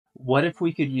What if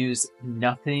we could use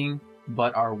nothing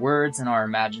but our words and our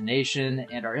imagination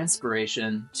and our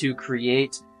inspiration to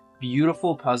create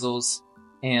beautiful puzzles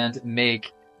and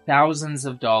make thousands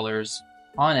of dollars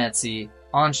on Etsy,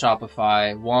 on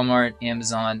Shopify, Walmart,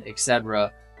 Amazon,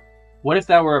 etc.? What if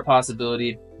that were a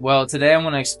possibility? Well, today I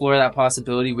want to explore that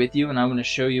possibility with you, and I want to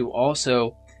show you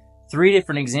also 3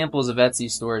 different examples of Etsy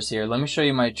stores here. Let me show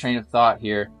you my train of thought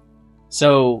here.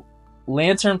 So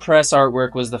Lantern Press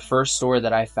Artwork was the first store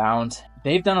that I found.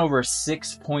 They've done over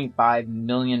 $6.5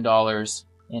 million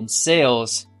in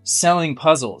sales selling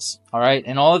puzzles. All right.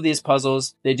 And all of these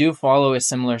puzzles, they do follow a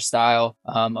similar style,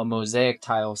 a mosaic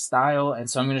tile style. And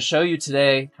so I'm going to show you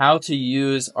today how to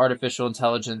use artificial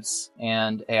intelligence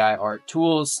and AI art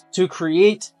tools to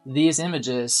create these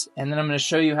images. And then I'm going to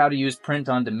show you how to use print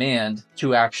on demand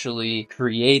to actually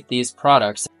create these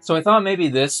products. So I thought maybe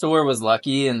this store was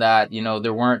lucky in that,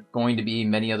 there weren't going to be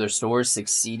many other stores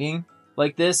succeeding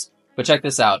like this. But check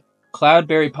this out.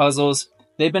 Cloudberry Puzzles.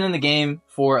 They've been in the game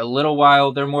for a little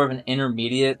while. They're more of an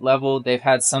intermediate level. They've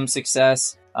had some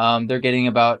success. They're getting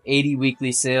about 80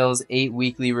 weekly sales, 8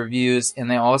 weekly reviews, and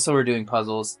they also are doing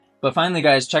puzzles. But finally,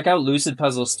 guys, check out Lucid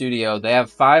Puzzle Studio. They have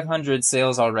 500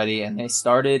 sales already, and they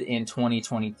started in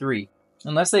 2023.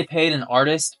 Unless they paid an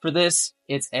artist for this,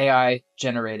 it's AI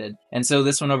generated. And so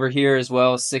this one over here as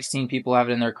well, 16 people have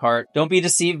it in their cart. Don't be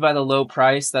deceived by the low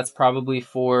price. That's probably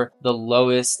for the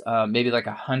lowest, maybe like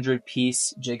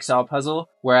 100-piece jigsaw puzzle.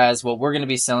 Whereas what we're going to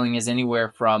be selling is anywhere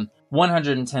from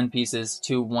 110 pieces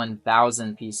to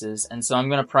 1,000 pieces. And so I'm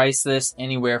going to price this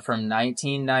anywhere from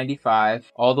 $19.95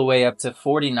 all the way up to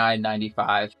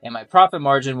 $49.95. And my profit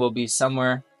margin will be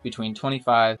somewhere between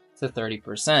 25 to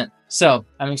 30%. So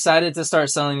I'm excited to start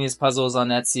selling these puzzles on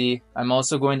Etsy. I'm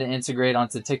also going to integrate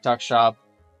onto TikTok Shop,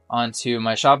 onto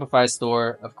my Shopify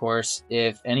store, of course.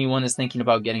 If anyone is thinking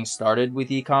about getting started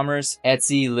with e-commerce,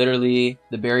 Etsy, literally,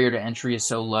 the barrier to entry is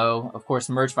so low. Of course,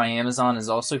 Merch by Amazon is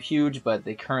also huge, but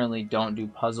they currently don't do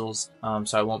puzzles.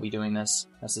 So I won't be doing this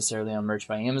necessarily on Merch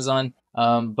by Amazon.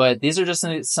 But these are just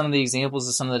some of the examples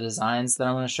of some of the designs that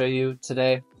I want to show you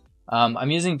today.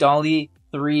 I'm using Dall-E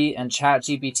 3 and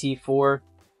ChatGPT 4.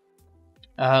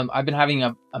 I've been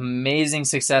having amazing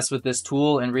success with this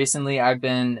tool, and recently I've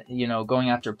been, going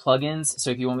after plugins. So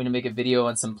if you want me to make a video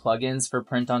on some plugins for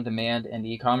print on demand and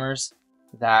e-commerce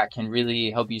that can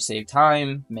really help you save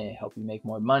time, may help you make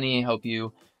more money, help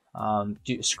you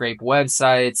scrape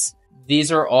websites.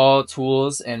 These are all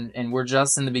tools, and we're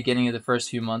just in the beginning of the first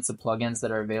few months of plugins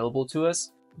that are available to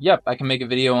us. Yep, I can make a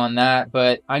video on that,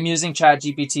 but I'm using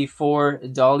ChatGPT 4,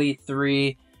 Dall-E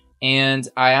 3, and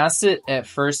I asked it at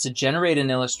first to generate an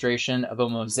illustration of a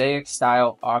mosaic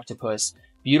style octopus,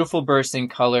 beautiful bursting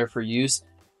color for use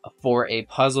for a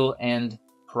puzzle and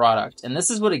product. And this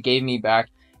is what it gave me back.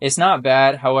 It's not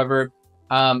bad. However,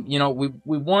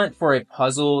 we want for a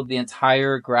puzzle, the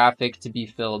entire graphic to be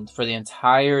filled, for the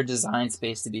entire design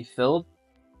space to be filled.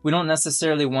 We don't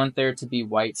necessarily want there to be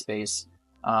white space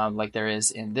like there is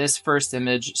in this first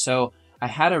image. So I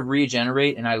had to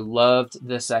regenerate, and I loved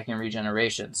the second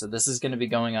regeneration. So this is going to be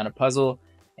going on a puzzle,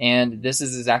 and this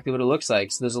is exactly what it looks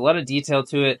like. So there's a lot of detail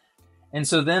to it. And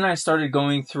so then I started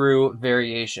going through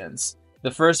variations. The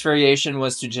first variation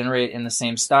was to generate in the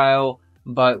same style,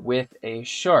 but with a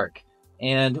shark.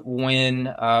 And when,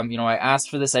 I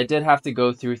asked for this, I did have to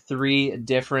go through 3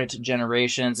 different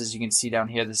generations. As you can see down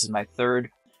here, this is my 3rd,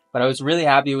 but I was really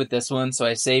happy with this one. So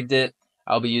I saved it.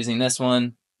 I'll be using this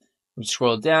one. We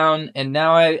scroll down, and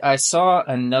now I saw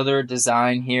another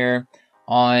design here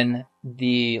on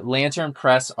the Lantern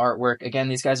Press Artwork. Again,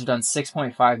 these guys have done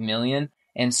 6.5 million,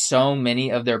 and so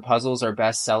many of their puzzles are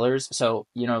bestsellers. So,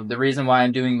 the reason why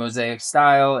I'm doing mosaic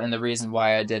style and the reason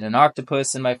why I did an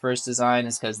octopus in my first design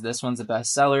is because this one's a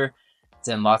bestseller. It's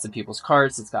in lots of people's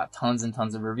carts. It's got tons and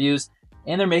tons of reviews,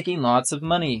 and they're making lots of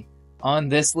money on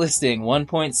this listing.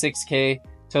 1.6K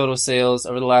total sales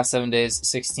over the last 7 days,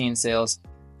 16 sales.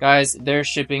 Guys, they're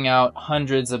shipping out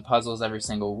hundreds of puzzles every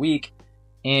single week,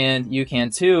 and you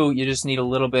can too. You just need a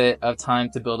little bit of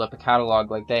time to build up a catalog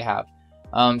like they have.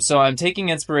 So I'm taking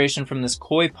inspiration from this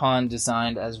koi pond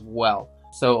design as well.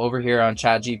 So over here on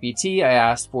ChatGPT, I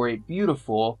asked for a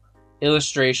beautiful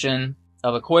illustration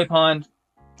of a koi pond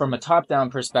from a top-down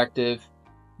perspective,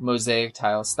 mosaic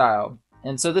tile style.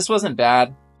 And so this wasn't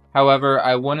bad. However,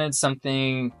 I wanted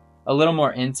something a little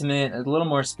more intimate, a little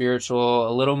more spiritual,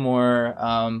 a little more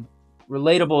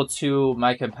relatable to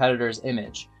my competitor's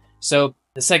image. So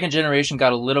the second generation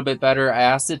got a little bit better. I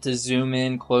asked it to zoom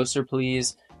in closer,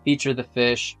 please, feature the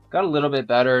fish. Got a little bit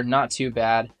better, not too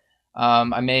bad.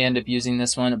 I may end up using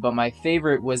this one, but my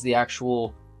favorite was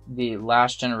the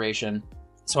last generation.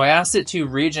 So I asked it to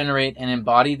regenerate and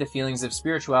embody the feelings of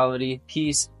spirituality,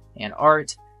 peace, and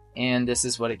art. And this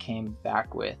is what it came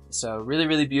back with. So really,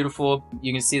 really beautiful.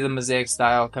 You can see the mosaic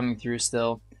style coming through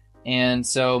still. And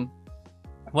so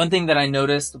one thing that I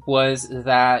noticed was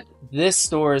that this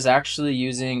store is actually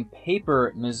using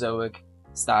paper mosaic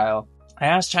style. I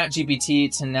asked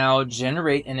ChatGPT to now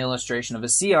generate an illustration of a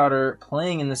sea otter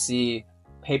playing in the sea,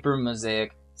 paper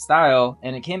mosaic style,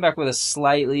 and it came back with a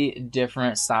slightly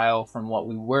different style from what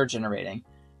we were generating.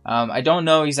 I don't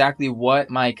know exactly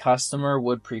what my customer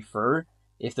would prefer,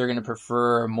 if they're going to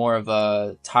prefer more of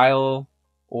a tile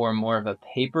or more of a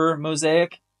paper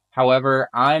mosaic. However,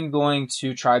 I'm going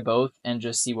to try both and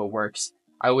just see what works.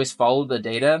 I always follow the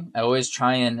data. I always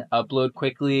try and upload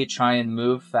quickly, try and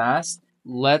move fast.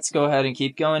 Let's go ahead and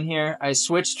keep going here. I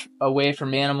switched away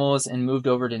from animals and moved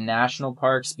over to national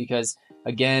parks because,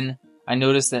 again, I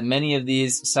noticed that many of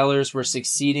these sellers were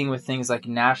succeeding with things like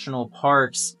national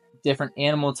parks, different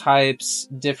animal types,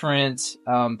 different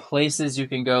places you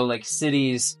can go, like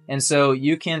cities. And so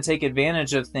you can take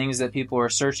advantage of things that people are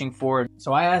searching for.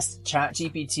 So I asked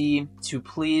ChatGPT to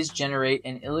please generate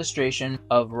an illustration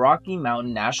of Rocky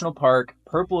Mountain National Park,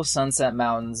 Purple Sunset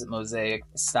Mountains mosaic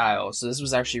style. So this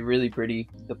was actually really pretty.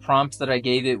 The prompt that I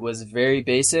gave it was very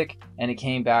basic, and it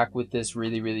came back with this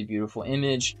really, really beautiful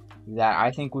image that I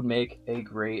think would make a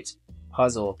great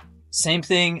puzzle. Same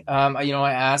thing,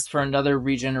 I asked for another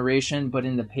regeneration, but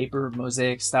in the paper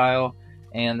mosaic style,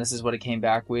 and this is what it came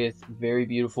back with. Very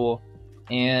beautiful.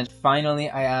 And finally,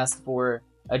 I asked for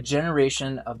a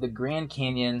generation of the Grand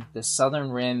Canyon, the southern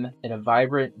rim, in a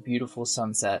vibrant, beautiful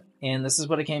sunset. And this is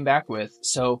what it came back with.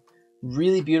 So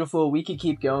really beautiful. We could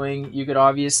keep going. You could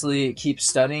obviously keep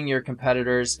studying your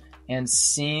competitors and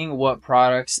seeing what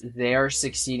products they are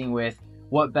succeeding with,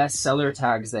 what bestseller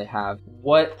tags they have,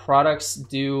 what products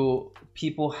do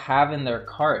people have in their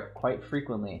cart quite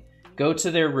frequently. Go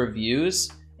to their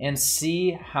reviews and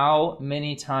see how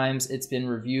many times it's been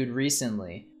reviewed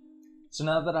recently. So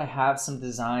now that I have some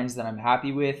designs that I'm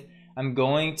happy with, I'm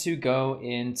going to go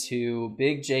into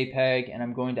big JPEG and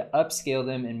I'm going to upscale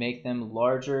them and make them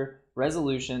larger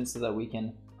resolution so that we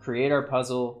can create our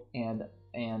puzzle and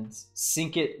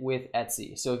sync it with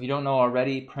Etsy. So if you don't know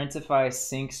already, Printify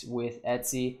syncs with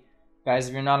Etsy. Guys,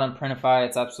 if you're not on Printify,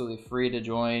 it's absolutely free to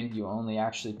join. You only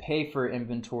actually pay for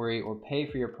inventory or pay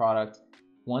for your product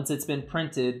once it's been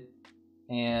printed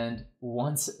and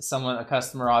once a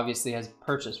customer obviously has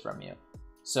purchased from you.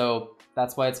 So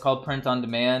that's why it's called print on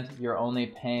demand. You're only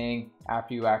paying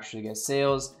after you actually get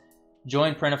sales.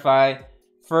 Join Printify.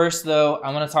 First, though,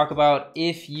 I want to talk about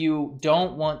if you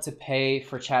don't want to pay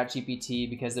for ChatGPT,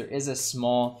 because there is a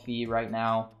small fee right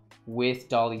now with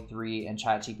Dall-E 3 and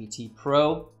ChatGPT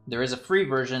Pro. There is a free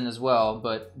version as well,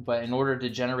 but in order to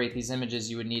generate these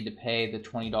images, you would need to pay the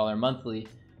 $20 monthly,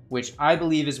 which I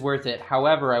believe is worth it.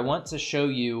 However, I want to show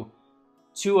you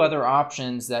two other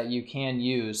options that you can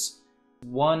use.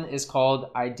 One is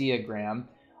called Ideogram.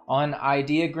 On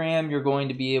Ideogram, you're going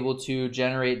to be able to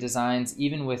generate designs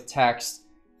even with text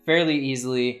fairly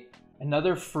easily.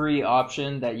 Another free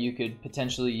option that you could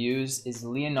potentially use is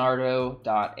Leonardo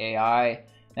AI.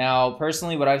 Now,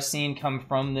 personally, what I've seen come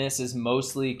from this is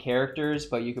mostly characters,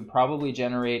 but you could probably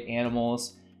generate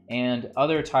animals and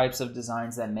other types of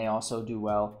designs that may also do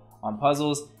well on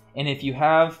puzzles. And if you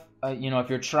have, if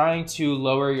you're trying to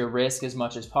lower your risk as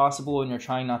much as possible and you're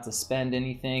trying not to spend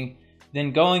anything,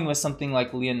 then going with something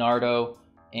like Leonardo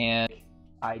and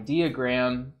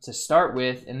Ideogram to start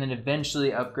with, and then eventually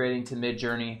upgrading to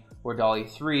Midjourney or Dall-E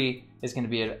 3 is going to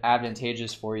be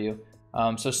advantageous for you.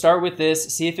 So start with this,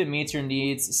 see if it meets your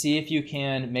needs, see if you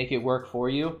can make it work for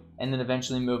you, and then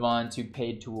eventually move on to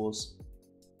paid tools.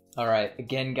 All right,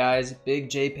 again, guys, Big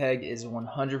JPEG is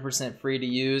 100% free to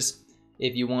use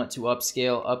if you want to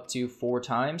upscale up to 4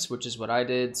 times, which is what I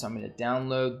did. So I'm going to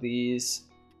download these.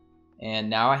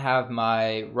 And now I have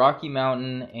my Rocky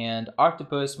Mountain and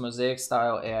Octopus mosaic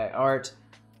style AI art.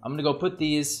 I'm gonna go put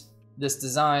this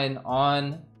design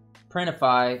on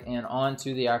Printify and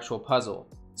onto the actual puzzle.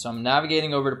 So I'm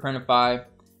navigating over to Printify.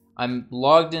 I'm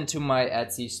logged into my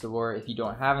Etsy store. If you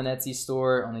don't have an Etsy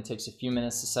store, it only takes a few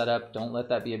minutes to set up. Don't let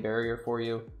that be a barrier for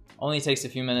you. Only takes a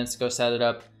few minutes to go set it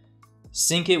up.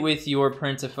 Sync it with your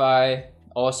Printify.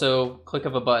 Also, click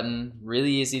of a button,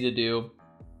 really easy to do.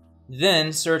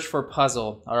 Then search for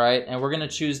puzzle, all right? And we're gonna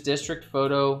choose district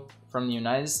photo from the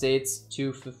United States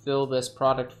to fulfill this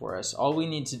product for us. All we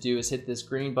need to do is hit this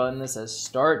green button that says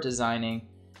start designing.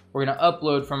 We're gonna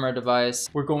upload from our device.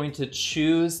 We're going to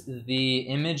choose the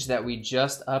image that we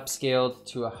just upscaled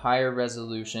to a higher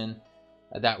resolution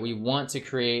that we want to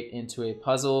create into a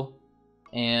puzzle.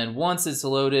 And once it's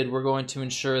loaded, we're going to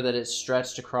ensure that it's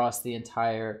stretched across the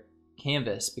entire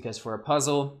canvas, because for a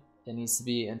puzzle, it needs to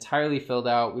be entirely filled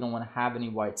out. We don't want to have any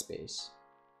white space.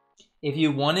 If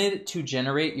you wanted to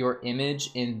generate your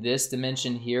image in this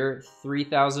dimension here,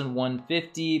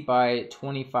 3150 by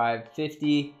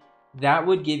 2550, that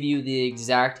would give you the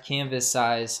exact canvas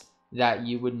size that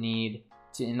you would need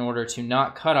in order to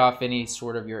not cut off any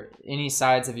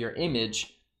sides of your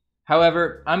image.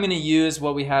 However, I'm going to use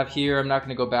what we have here. I'm not going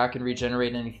to go back and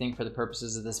regenerate anything for the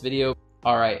purposes of this video.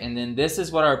 All right, and then this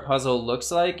is what our puzzle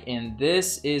looks like, and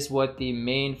this is what the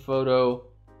main photo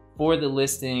for the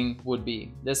listing would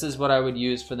be. This is what I would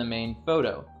use for the main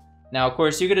photo. Now, of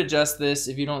course, you could adjust this.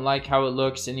 If you don't like how it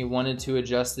looks and you wanted to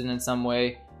adjust it in some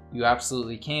way, you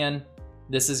absolutely can.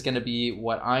 This is going to be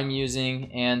what I'm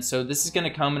using, and so this is going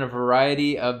to come in a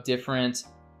variety of different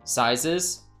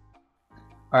sizes.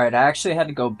 All right, I actually had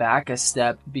to go back a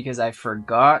step because I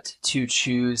forgot to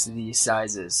choose the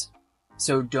sizes.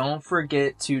 So don't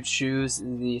forget to choose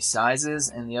the sizes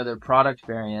and the other product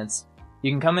variants.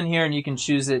 You can come in here and you can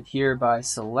choose it here by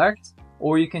select,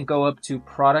 or you can go up to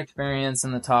product variants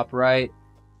in the top right,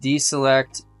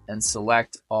 deselect, and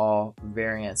select all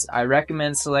variants. I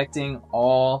recommend selecting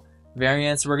all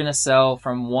variants. We're gonna sell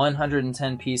from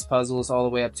 110 piece puzzles all the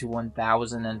way up to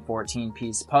 1014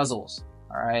 piece puzzles.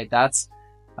 All right, that's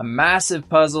a massive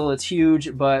puzzle. It's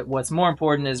huge, but what's more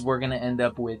important is we're gonna end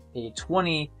up with a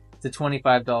 $20 to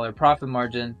 $25 profit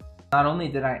margin. Not only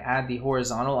did I add the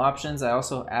horizontal options, I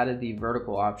also added the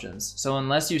vertical options. So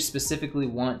unless you specifically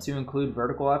want to include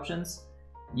vertical options,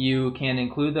 you can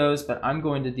include those, but I'm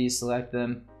going to deselect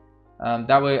them.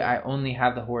 That way I only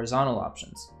have the horizontal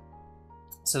options.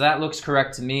 So that looks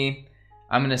correct to me.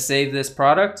 I'm gonna save this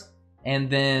product, and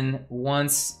then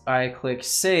once I click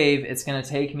save, it's gonna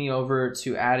take me over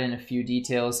to add in a few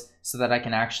details so that I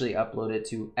can actually upload it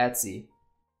to Etsy.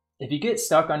 If you get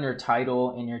stuck on your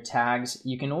title and your tags,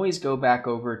 you can always go back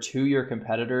over to your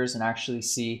competitors and actually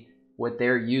see what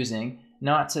they're using,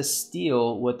 not to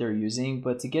steal what they're using,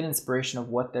 but to get inspiration of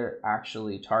what they're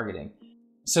actually targeting.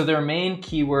 So their main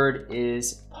keyword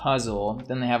is puzzle.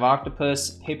 Then they have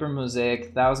octopus, paper mosaic,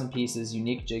 1,000 pieces,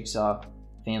 unique jigsaw,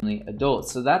 family, adult.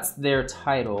 So that's their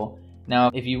title. Now,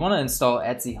 if you want to install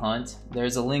EtsyHunt,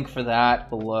 there's a link for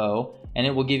that below, and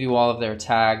it will give you all of their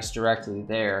tags directly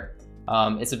there.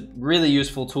 It's a really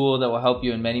useful tool that will help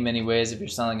you in many ways if you're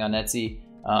selling on Etsy,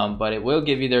 but it will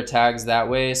give you their tags that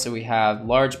way. So we have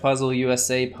large puzzle,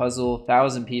 USA puzzle,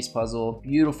 1,000 piece puzzle,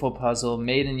 beautiful puzzle,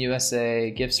 made in USA,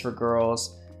 gifts for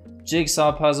girls,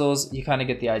 jigsaw puzzles. You kind of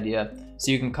get the idea.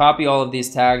 So you can copy all of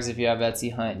these tags. If you have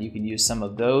EtsyHunt, you can use some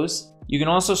of those. You can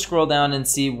also scroll down and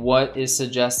see what is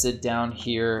suggested down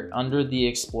here under the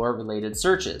explore related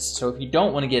searches. So if you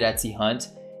don't want to get EtsyHunt,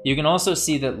 you can also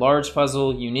see that large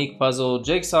puzzle, unique puzzle,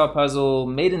 jigsaw puzzle,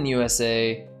 made in the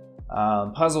USA,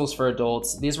 puzzles for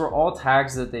adults. These were all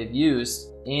tags that they've used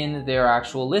in their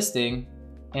actual listing.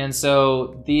 And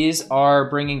so these are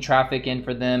bringing traffic in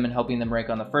for them and helping them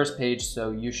rank on the first page. So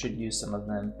you should use some of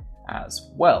them as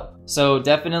well. So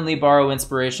definitely borrow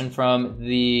inspiration from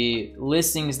the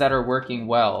listings that are working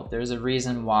well. There's a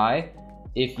reason why.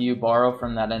 If you borrow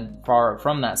from that and far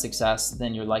from that success,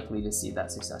 then you're likely to see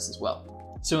that success as well.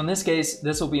 So in this case,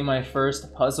 this will be my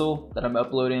first puzzle that I'm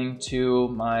uploading to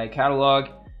my catalog.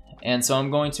 And so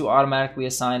I'm going to automatically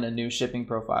assign a new shipping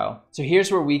profile. So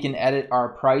here's where we can edit our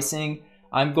pricing.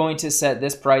 I'm going to set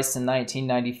this price to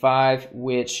 $19.95,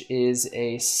 which is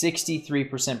a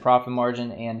 63% profit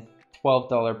margin and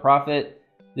 $12 profit.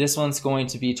 This one's going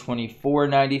to be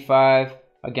 $24.95.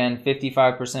 Again,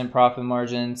 55% profit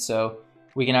margin. So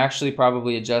we can actually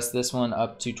probably adjust this one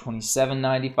up to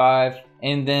 $27.95.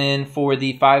 And then for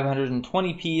the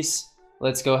 520 piece,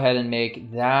 let's go ahead and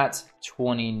make that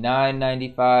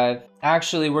 $29.95.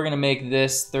 Actually, we're gonna make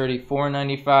this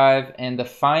 $34.95, and the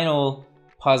final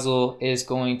puzzle is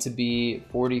going to be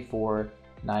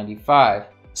 $44.95.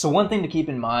 So one thing to keep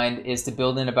in mind is to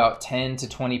build in about 10 to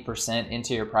 20%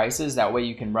 into your prices. That way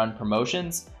you can run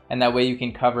promotions, and that way you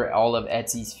can cover all of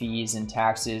Etsy's fees and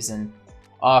taxes and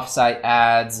off-site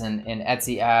ads and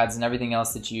Etsy ads and everything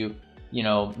else that you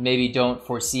maybe don't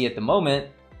foresee at the moment.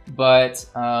 But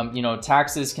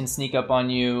taxes can sneak up on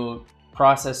you,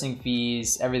 processing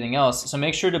fees, everything else. So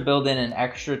make sure to build in an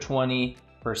extra 20%,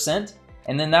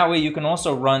 and then that way you can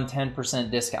also run 10%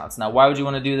 discounts. Now, why would you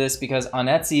want to do this? Because on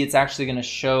Etsy, it's actually going to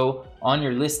show on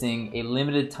your listing a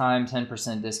limited time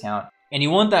 10% discount. And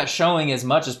you want that showing as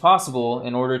much as possible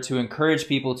in order to encourage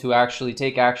people to actually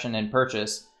take action and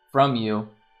purchase from you,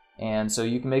 and so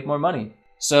you can make more money.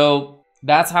 So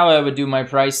that's how I would do my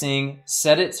pricing.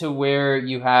 Set it to where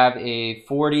you have a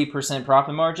 40%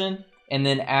 profit margin and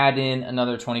then add in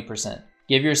another 20%.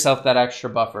 Give yourself that extra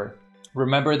buffer.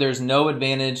 Remember, there's no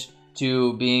advantage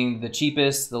to being the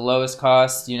cheapest, the lowest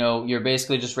cost. You know, you're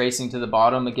basically just racing to the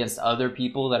bottom against other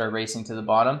people that are racing to the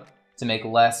bottom to make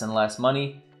less and less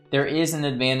money. There is an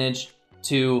advantage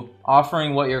to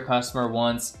offering what your customer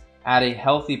wants at a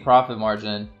healthy profit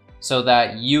margin so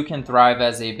that you can thrive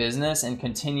as a business and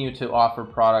continue to offer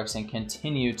products and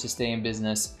continue to stay in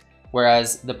business.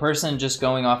 Whereas the person just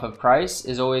going off of price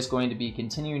is always going to be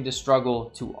continuing to struggle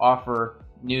to offer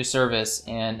new service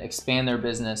and expand their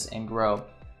business and grow.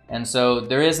 And so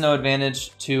there is no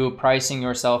advantage to pricing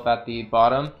yourself at the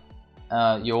bottom.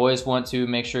 You always want to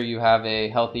make sure you have a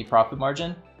healthy profit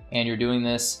margin and you're doing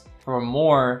this for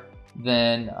more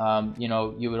than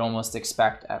you would almost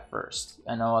expect at first.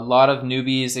 I know a lot of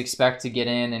newbies expect to get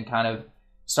in and kind of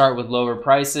start with lower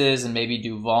prices and maybe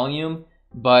do volume.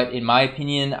 But in my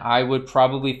opinion, I would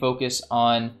probably focus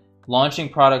on launching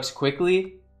products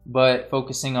quickly, but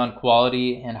focusing on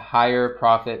quality and higher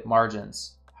profit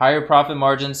margins. Higher profit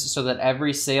margins so that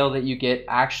every sale that you get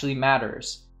actually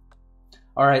matters.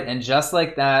 All right, and just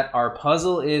like that, our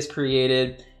puzzle is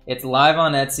created. It's live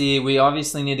on Etsy. We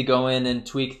obviously need to go in and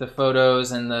tweak the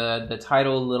photos and the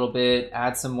title a little bit,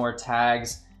 add some more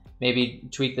tags, maybe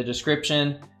tweak the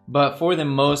description. But for the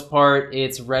most part,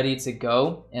 it's ready to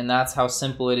go. And that's how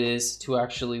simple it is to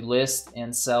actually list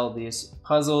and sell these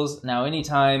puzzles. Now,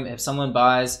 anytime if someone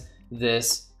buys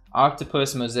this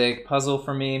octopus mosaic puzzle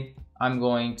for me, I'm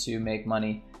going to make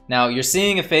money. Now, you're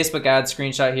seeing a Facebook ad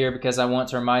screenshot here because I want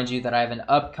to remind you that I have an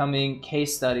upcoming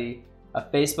case study, a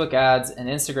Facebook ads and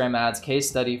Instagram ads case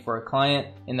study for a client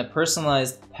in the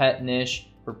personalized pet niche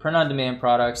for print-on-demand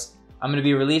products. I'm going to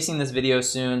be releasing this video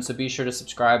soon, so be sure to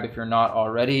subscribe if you're not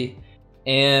already.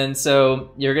 And so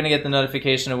you're going to get the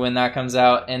notification of when that comes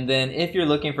out. And then if you're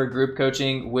looking for group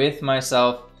coaching with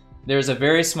myself, there's a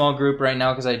very small group right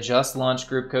now because I just launched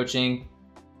group coaching.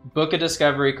 Book a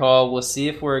discovery call. We'll see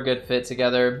if we're a good fit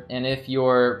together. And if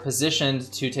you're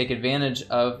positioned to take advantage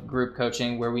of group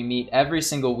coaching where we meet every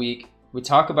single week, we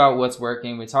talk about what's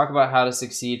working, we talk about how to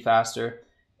succeed faster.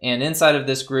 And inside of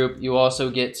this group, you also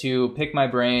get to pick my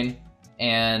brain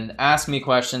and ask me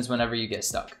questions whenever you get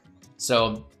stuck.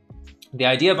 So the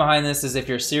idea behind this is if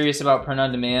you're serious about print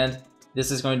on demand,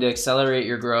 this is going to accelerate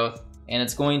your growth, and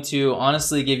it's going to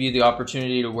honestly give you the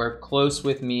opportunity to work close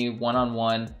with me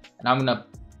one-on-one. And I'm gonna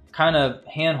kind of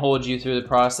handhold you through the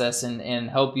process and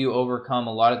help you overcome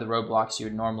a lot of the roadblocks you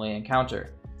would normally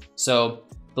encounter. So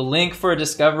the link for a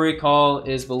discovery call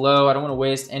is below. I don't want to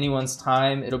waste anyone's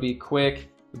time. It'll be quick,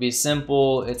 it'll be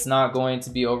simple. It's not going to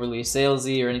be overly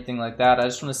salesy or anything like that. I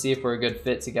just want to see if we're a good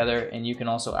fit together, and you can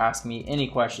also ask me any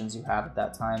questions you have at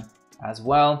that time as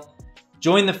well.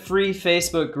 Join the free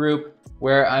Facebook group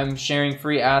where I'm sharing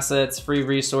free assets, free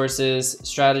resources,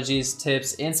 strategies,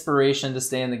 tips, inspiration to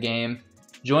stay in the game.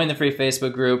 Join the free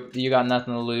Facebook group. You got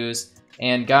nothing to lose.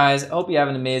 And guys, I hope you have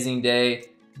an amazing day.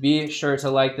 Be sure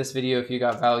to like this video if you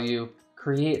got value.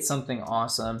 Create something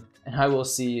awesome, and I will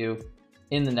see you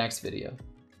in the next video.